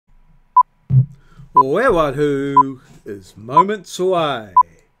Wherewhatwho is moments away.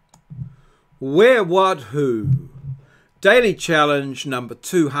 Wherewhatwho. Daily challenge number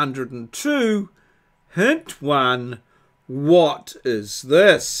 202. Hint 1. What is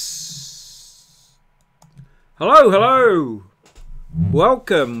this? Hello, hello.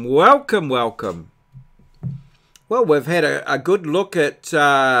 Welcome, welcome, welcome. Well, we've had a good look at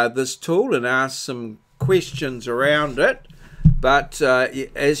this tool and asked some questions around it. But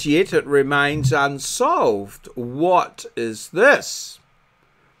as yet it remains unsolved. What is this?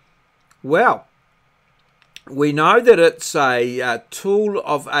 Well, we know that it's a tool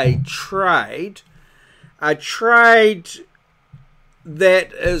of a trade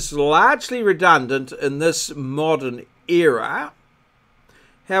that is largely redundant in this modern era.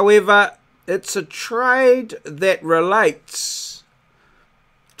 However, it's a trade that relates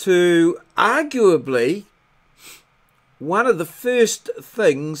to arguably one of the first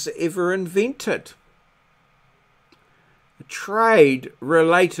things ever invented. A trade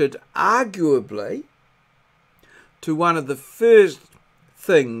related arguably to one of the first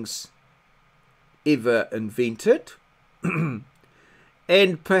things ever invented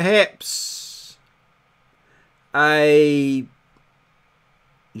and perhaps a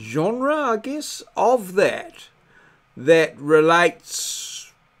genre, I guess, of that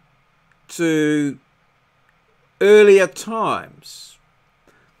relates to earlier times,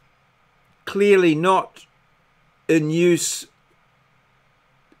 clearly not in use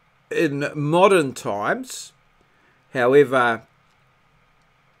in modern times. However,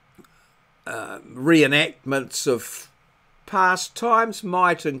 reenactments of past times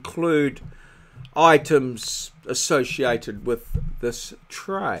might include items associated with this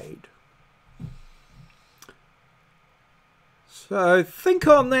trade. So think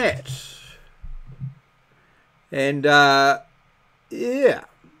on that. And yeah,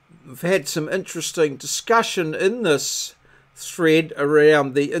 we've had some interesting discussion in this thread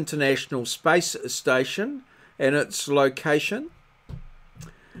around the International Space Station and its location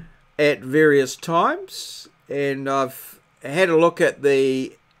at various times. And I've had a look at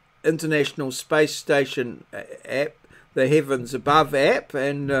the International Space Station app, the Heavens Above app,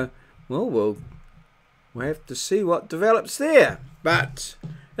 and well, we'll have to see what develops there. But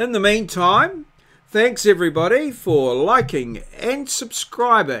in the meantime, thanks everybody for liking and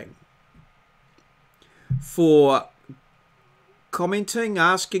subscribing, for commenting,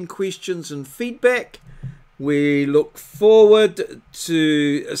 asking questions and feedback. We look forward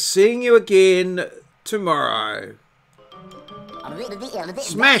to seeing you again tomorrow.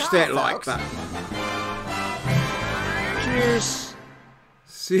 Smash that like button. Cheers.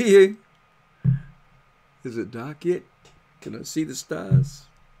 See you. Is it dark yet? Can I see the stars?